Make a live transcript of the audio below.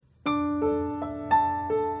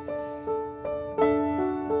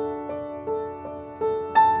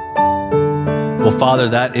Father,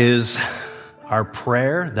 that is our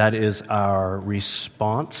prayer. That is our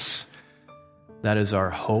response. That is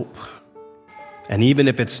our hope. And even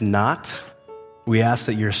if it's not, we ask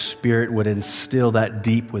that your Spirit would instill that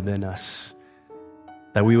deep within us,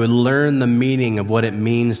 that we would learn the meaning of what it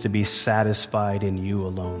means to be satisfied in you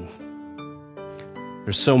alone.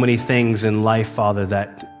 There's so many things in life, Father,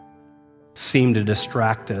 that seem to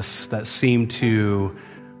distract us, that seem to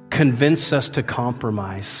convince us to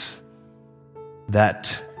compromise,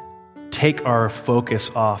 that take our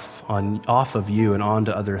focus off of you and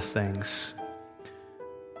onto other things.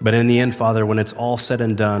 But in the end, Father, when it's all said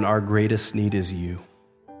and done, our greatest need is you.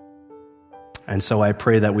 And so I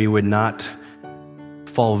pray that we would not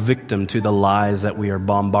fall victim to the lies that we are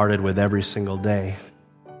bombarded with every single day.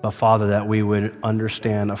 But Father, that we would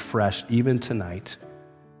understand afresh, even tonight,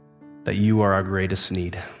 that you are our greatest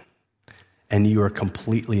need and you are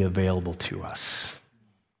completely available to us.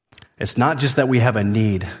 It's not just that we have a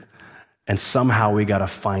need and somehow we got to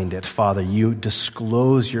find it. Father, you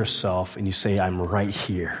disclose yourself and you say, I'm right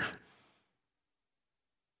here.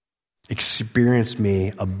 Experience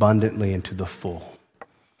me abundantly and to the full.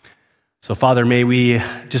 So, Father, may we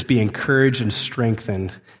just be encouraged and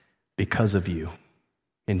strengthened because of you.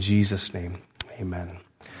 In Jesus' name, amen.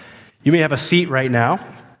 You may have a seat right now.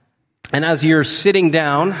 And as you're sitting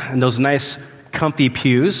down in those nice, comfy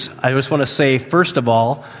pews, I just want to say, first of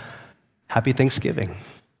all, Happy Thanksgiving.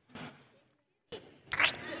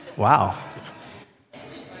 Wow.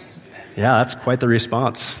 Yeah, that's quite the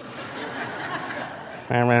response.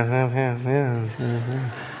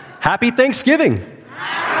 Happy Thanksgiving.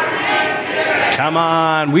 Come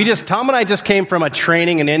on. Tom and I just came from a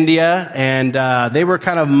training in India, and they were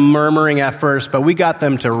kind of murmuring at first, but we got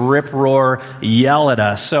them to rip, roar, yell at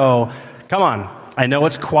us. So, come on. I know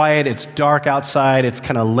it's quiet, it's dark outside, it's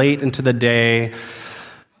kind of late into the day.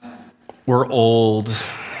 We're old.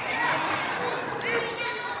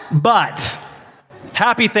 But,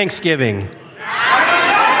 Happy Thanksgiving.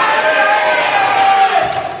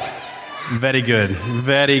 Very good.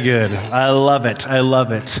 Very good. I love it. I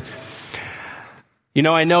love it. You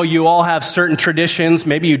know, I know you all have certain traditions.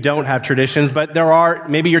 Maybe you don't have traditions, but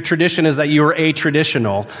maybe your tradition is that you are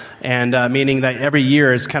a-traditional, and meaning that every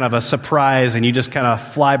year is kind of a surprise and you just kind of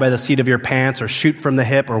fly by the seat of your pants or shoot from the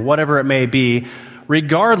hip or whatever it may be.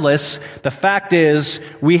 Regardless, the fact is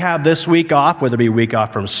we have this week off, whether it be a week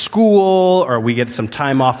off from school or we get some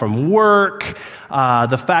time off from work.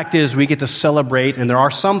 The fact is we get to celebrate, and there are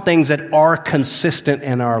some things that are consistent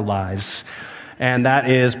in our lives. And that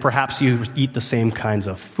is perhaps you eat the same kinds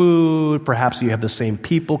of food, perhaps you have the same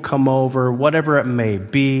people come over, whatever it may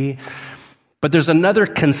be. But there's another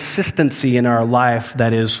consistency in our life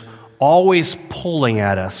that is always pulling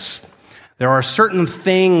at us. There are certain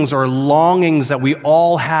things or longings that we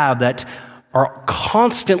all have that are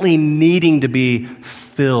constantly needing to be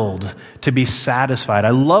filled, to be satisfied. I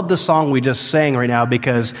love the song we just sang right now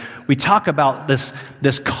because we talk about this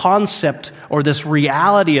concept or this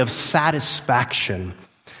reality of satisfaction.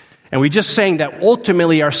 And we just sang that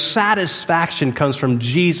ultimately our satisfaction comes from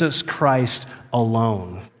Jesus Christ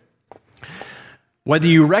alone. Whether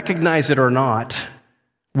you recognize it or not,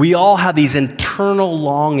 we all have these internal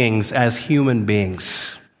longings as human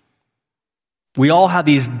beings. We all have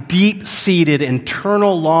these deep-seated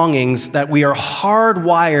internal longings that we are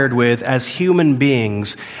hardwired with as human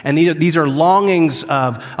beings. And these are longings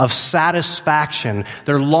of satisfaction.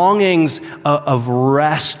 They're longings of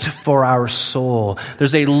rest for our soul.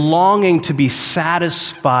 There's a longing to be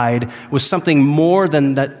satisfied with something more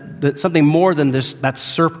than that's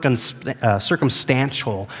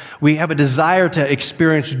circumstantial. We have a desire to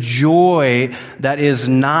experience joy that is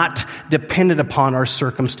not dependent upon our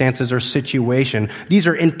circumstances or situation. These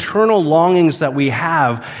are internal longings that we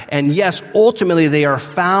have, and yes, ultimately they are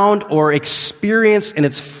found or experienced in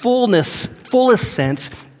its fullest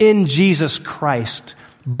sense in Jesus Christ.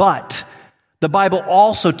 But the Bible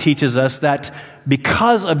also teaches us that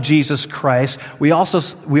because of Jesus Christ, we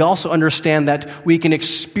also understand that we can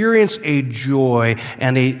experience a joy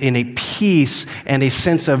and a peace and a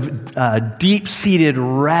sense of deep-seated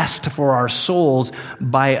rest for our souls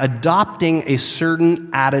by adopting a certain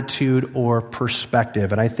attitude or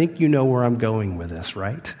perspective. And I think you know where I'm going with this,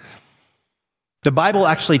 right? The Bible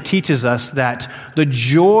actually teaches us that the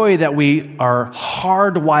joy that we are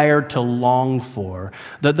hardwired to long for,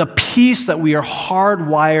 the peace that we are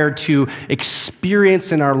hardwired to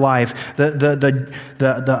experience in our life, the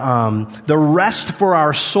rest for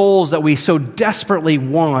our souls that we so desperately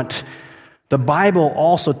want, the Bible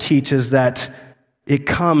also teaches that it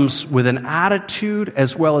comes with an attitude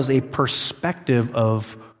as well as a perspective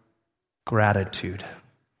of gratitude.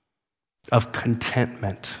 of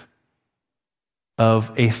contentment,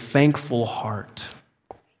 of a thankful heart.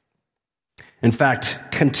 In fact,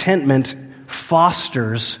 contentment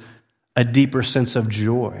fosters a deeper sense of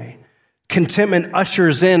joy. Contentment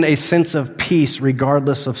ushers in a sense of peace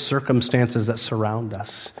regardless of circumstances that surround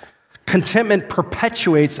us. Contentment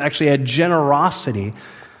perpetuates actually a generosity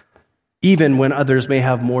even when others may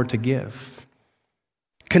have more to give.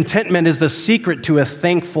 Contentment is the secret to a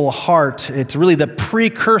thankful heart. It's really the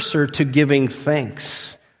precursor to giving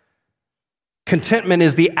thanks. Contentment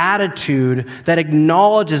is the attitude that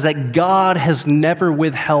acknowledges that God has never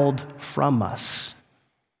withheld from us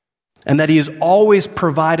and that He has always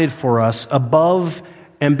provided for us above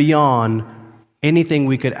and beyond anything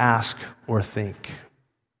we could ask or think.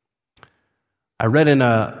 I read in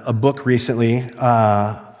a book recently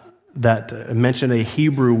that mentioned a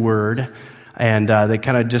Hebrew word, and they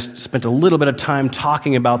kind of just spent a little bit of time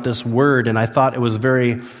talking about this word, and I thought it was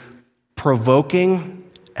very provoking,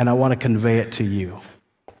 and I want to convey it to you.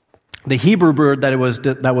 The Hebrew word that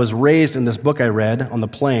was raised in this book I read on the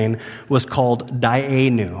plane was called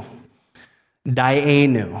Dayenu.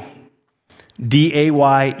 Dayenu.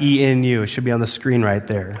 Dayenu. It should be on the screen right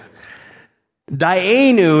there.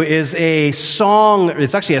 Dayenu is a song,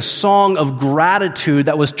 it's actually a song of gratitude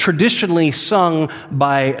that was traditionally sung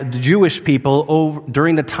by the Jewish people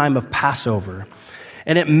during the time of Passover.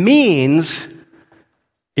 And it means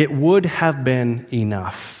it would have been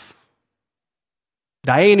enough.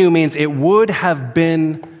 Dayenu means it would have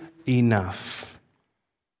been enough.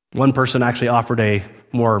 One person actually offered a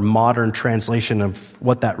more modern translation of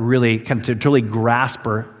what that really, to really grasp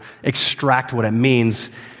or extract what it means.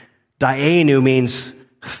 Dayenu means,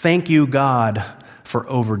 thank you, God, for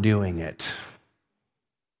overdoing it.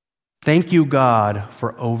 Thank you, God,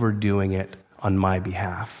 for overdoing it on my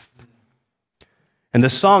behalf. And the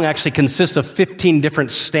song actually consists of 15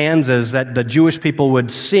 different stanzas that the Jewish people would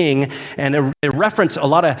sing, and it referenced a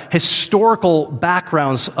lot of historical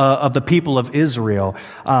backgrounds of the people of Israel.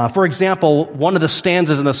 For example, one of the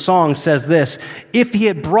stanzas in the song says this: if He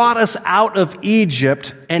had brought us out of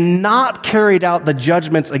Egypt and not carried out the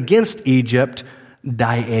judgments against Egypt,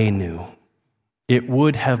 Dayenu, it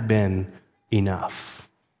would have been enough.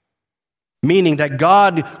 Meaning that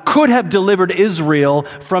God could have delivered Israel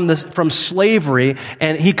from slavery,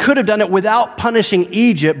 and He could have done it without punishing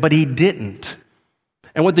Egypt, but He didn't.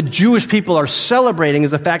 And what the Jewish people are celebrating is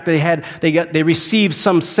the fact that they received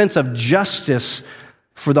some sense of justice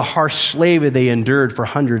for the harsh slavery they endured for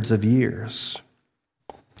hundreds of years.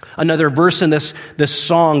 Another verse in this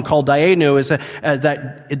song called Dayenu is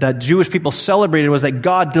that Jewish people celebrated was that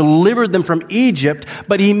God delivered them from Egypt,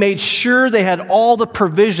 but He made sure they had all the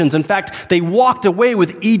provisions. In fact, they walked away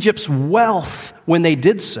with Egypt's wealth when they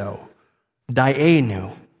did so.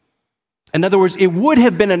 Dayenu. In other words, it would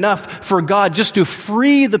have been enough for God just to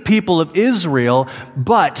free the people of Israel,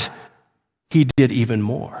 but He did even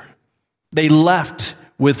more. They left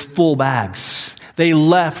with full bags. They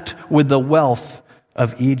left with the wealth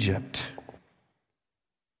of Egypt.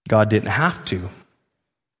 God didn't have to,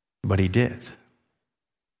 but He did.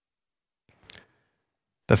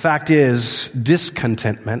 The fact is,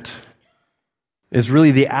 discontentment is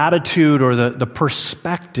really the attitude or the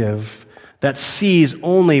perspective that sees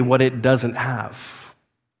only what it doesn't have.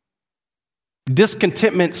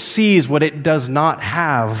 Discontentment sees what it does not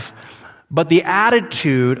have, but the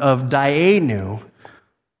attitude of Dayenu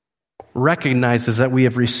recognizes that we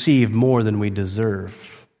have received more than we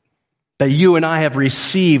deserve. That you and I have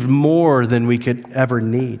received more than we could ever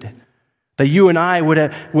need. That you and I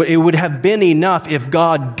it would have been enough if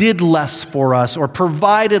God did less for us or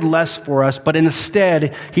provided less for us, but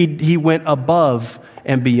instead He went above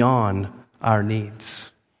and beyond our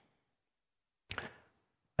needs.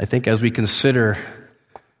 I think as we consider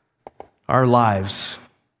our lives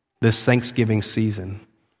this Thanksgiving season,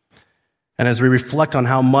 and as we reflect on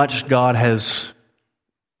how much God has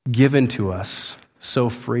given to us so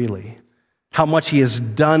freely, how much He has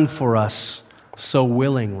done for us so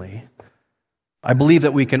willingly, I believe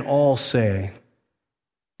that we can all say,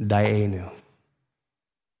 Dayenu.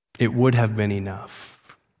 It would have been enough.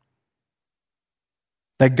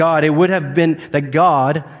 That God,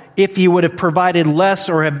 if He would have provided less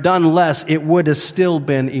or have done less, it would have still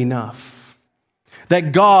been enough.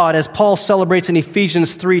 That God, as Paul celebrates in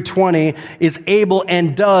Ephesians 3:20, is able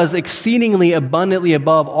and does exceedingly abundantly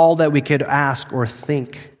above all that we could ask or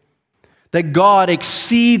think. That God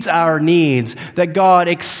exceeds our needs. That God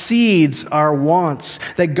exceeds our wants.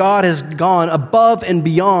 That God has gone above and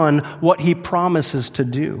beyond what He promises to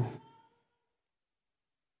do.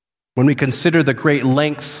 When we consider the great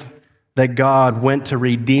lengths that God went to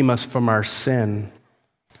redeem us from our sin,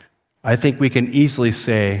 I think we can easily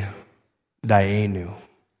say, Dayenu.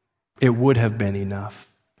 It would have been enough.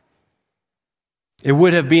 It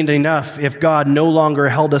would have been enough if God no longer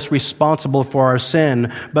held us responsible for our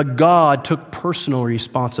sin, but God took personal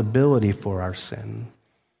responsibility for our sin.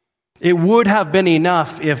 It would have been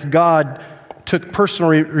enough if God took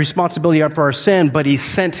personal responsibility for our sin, but He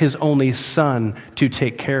sent His only Son to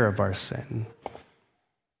take care of our sin.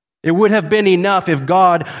 It would have been enough if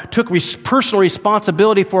God took personal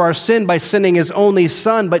responsibility for our sin by sending His only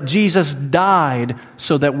Son, but Jesus died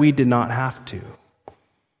so that we did not have to.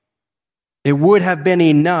 It would have been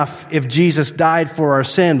enough if Jesus died for our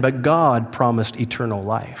sin, but God promised eternal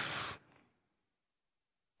life.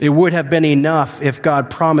 It would have been enough if God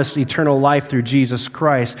promised eternal life through Jesus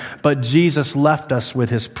Christ, but Jesus left us with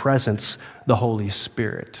His presence, the Holy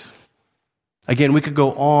Spirit. Again, we could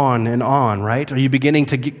go on and on, right? Are you beginning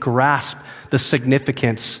to grasp the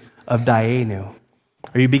significance of Dayenu?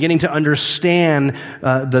 Are you beginning to understand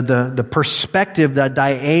the perspective that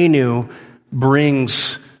Dayenu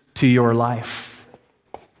brings to your life?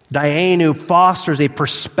 Dayenu fosters a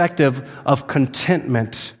perspective of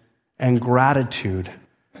contentment and gratitude.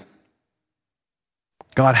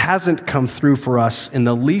 God hasn't come through for us in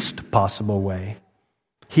the least possible way.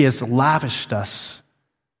 He has lavished us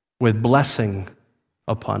with blessing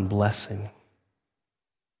upon blessing.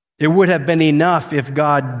 It would have been enough if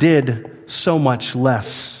God did so much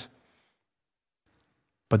less.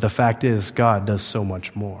 But the fact is, God does so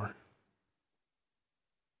much more.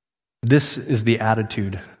 This is the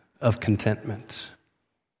attitude of contentment.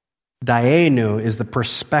 Dayenu is the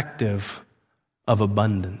perspective of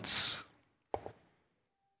abundance.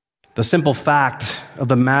 The simple fact of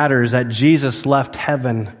the matter is that Jesus left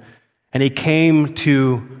heaven and He came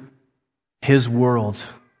to His world,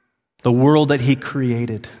 the world that He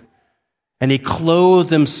created. And He clothed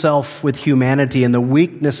Himself with humanity and the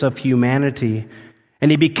weakness of humanity. And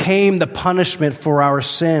He became the punishment for our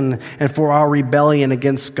sin and for our rebellion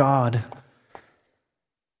against God.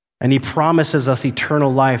 And He promises us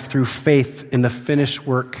eternal life through faith in the finished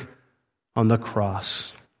work on the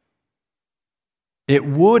cross. It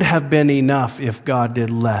would have been enough if God did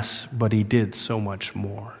less, but He did so much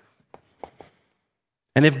more.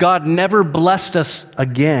 And if God never blessed us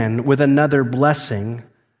again with another blessing,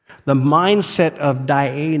 the mindset of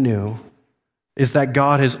Dayenu is that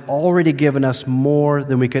God has already given us more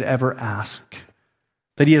than we could ever ask,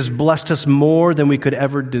 that He has blessed us more than we could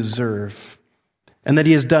ever deserve, and that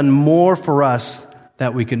He has done more for us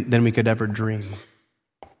than we could ever dream.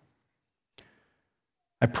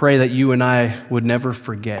 I pray that you and I would never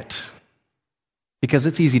forget, because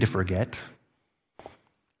it's easy to forget,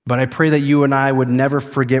 but I pray that you and I would never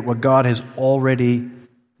forget what God has already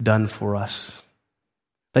done for us.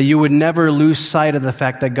 That you would never lose sight of the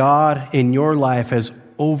fact that God in your life has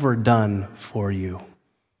overdone for you.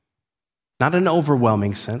 Not in an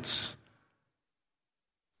overwhelming sense.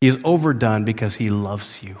 He is overdone because He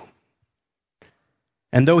loves you.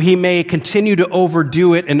 And though He may continue to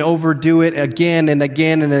overdo it again and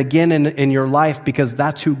again and again in your life, because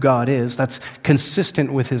that's who God is, that's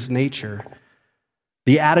consistent with His nature,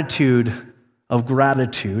 the attitude of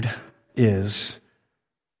gratitude is,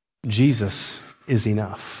 Jesus is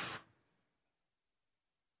enough.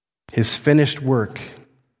 His finished work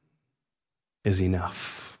is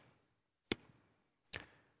enough.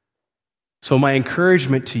 So my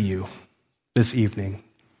encouragement to you this evening,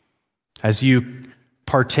 as you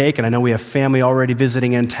partake, and I know we have family already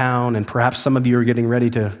visiting in town, and perhaps some of you are getting ready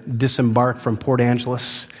to disembark from Port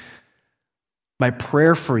Angeles, my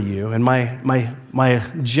prayer for you and my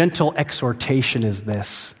gentle exhortation is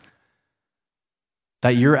this: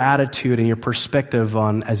 that your attitude and your perspective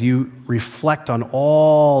on, as you reflect on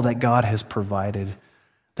all that God has provided,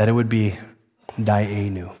 that it would be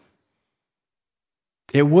Dayenu.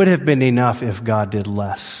 It would have been enough if God did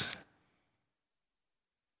less.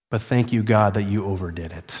 But thank you, God, that you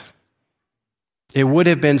overdid it. It would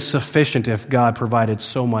have been sufficient if God provided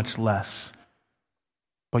so much less.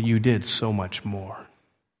 But you did so much more.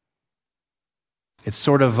 It's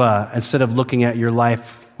sort of, instead of looking at your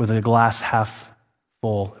life with a glass half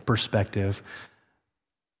full perspective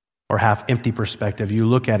or half empty perspective, you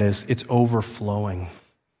look at it as it's overflowing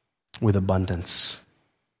with abundance,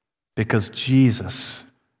 because Jesus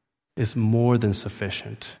is more than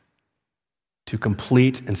sufficient to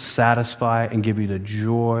complete and satisfy and give you the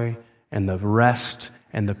joy and the rest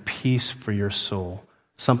and the peace for your soul,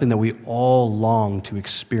 something that we all long to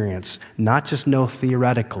experience, not just know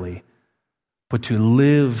theoretically, but to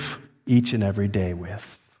live each and every day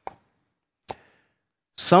with.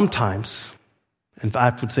 Sometimes, and I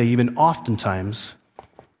would say even oftentimes,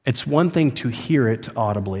 it's one thing to hear it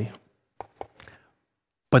audibly,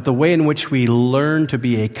 But the way in which we learn to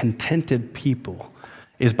be a contented people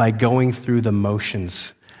is by going through the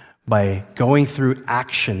motions, by going through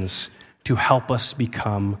actions to help us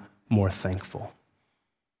become more thankful.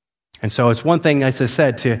 And so it's one thing, as I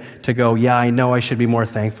said, to go, yeah, I know I should be more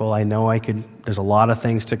thankful. I know there's a lot of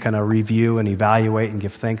things to kind of review and evaluate and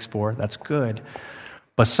give thanks for. That's good.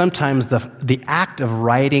 But sometimes the act of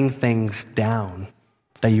writing things down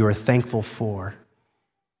that you are thankful for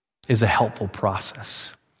is a helpful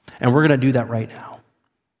process. And we're going to do that right now.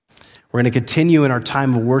 We're going to continue in our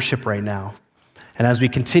time of worship right now. And as we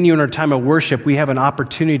continue in our time of worship, we have an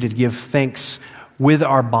opportunity to give thanks with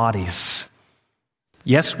our bodies.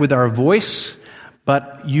 Yes, with our voice,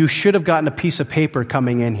 but you should have gotten a piece of paper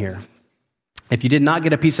coming in here. If you did not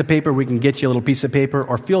get a piece of paper, we can get you a little piece of paper,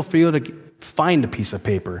 or feel free to find a piece of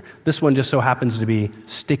paper. This one just so happens to be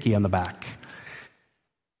sticky on the back.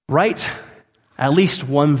 Write at least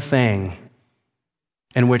one thing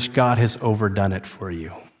in which God has overdone it for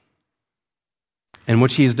you, in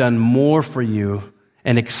which He has done more for you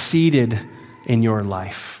and exceeded in your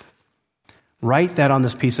life. Write that on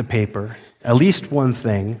this piece of paper, at least one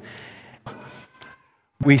thing.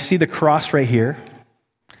 We see the cross right here,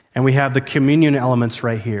 and we have the communion elements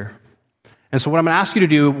right here. And so what I'm going to ask you to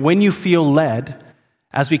do when you feel led,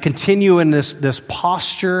 as we continue in this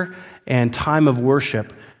posture and time of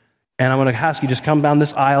worship, and I'm going to ask you just come down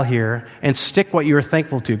this aisle here and stick what you are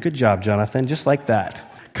thankful to. Good job, Jonathan, just like that.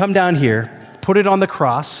 Come down here, put it on the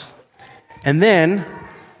cross, and then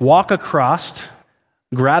walk across,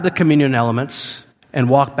 grab the communion elements, and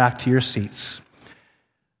walk back to your seats.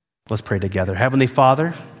 Let's pray together. Heavenly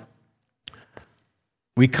Father,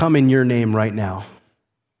 we come in your name right now.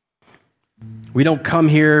 We don't come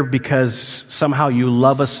here because somehow you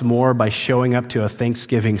love us more by showing up to a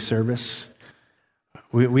Thanksgiving service.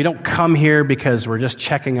 We don't come here because we're just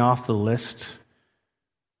checking off the list.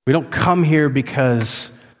 We don't come here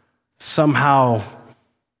because somehow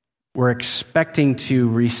we're expecting to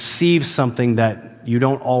receive something that you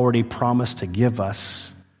don't already promise to give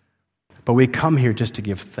us. But we come here just to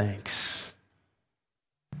give thanks.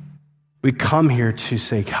 We come here to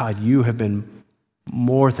say, God, you have been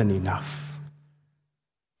more than enough.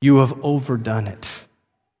 You have overdone it.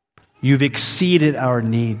 You've exceeded our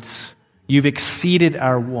needs. You've exceeded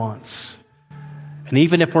our wants. And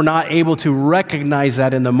even if we're not able to recognize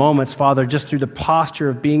that in the moments, Father, just through the posture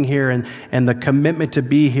of being here and the commitment to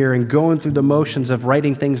be here and going through the motions of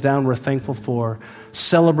writing things down we're thankful for,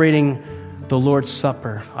 celebrating the Lord's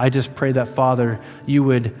Supper, I just pray that, Father, you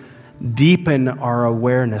would deepen our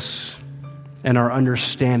awareness and our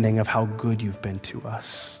understanding of how good you've been to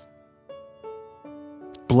us.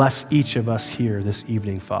 Bless each of us here this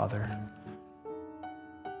evening, Father.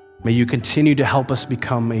 May you continue to help us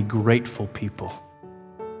become a grateful people,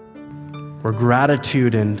 where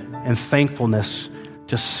gratitude and thankfulness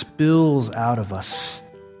just spills out of us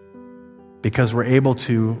because we're able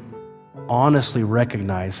to honestly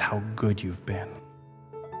recognize how good you've been.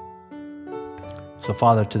 So,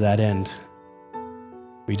 Father, to that end,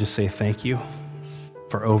 we just say thank you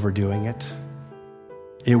for overdoing it.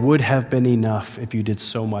 It would have been enough if you did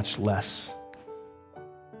so much less,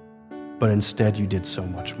 but instead you did so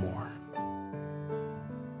much more.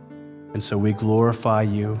 And so we glorify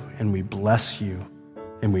you and we bless you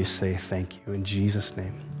and we say thank you in Jesus'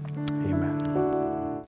 name.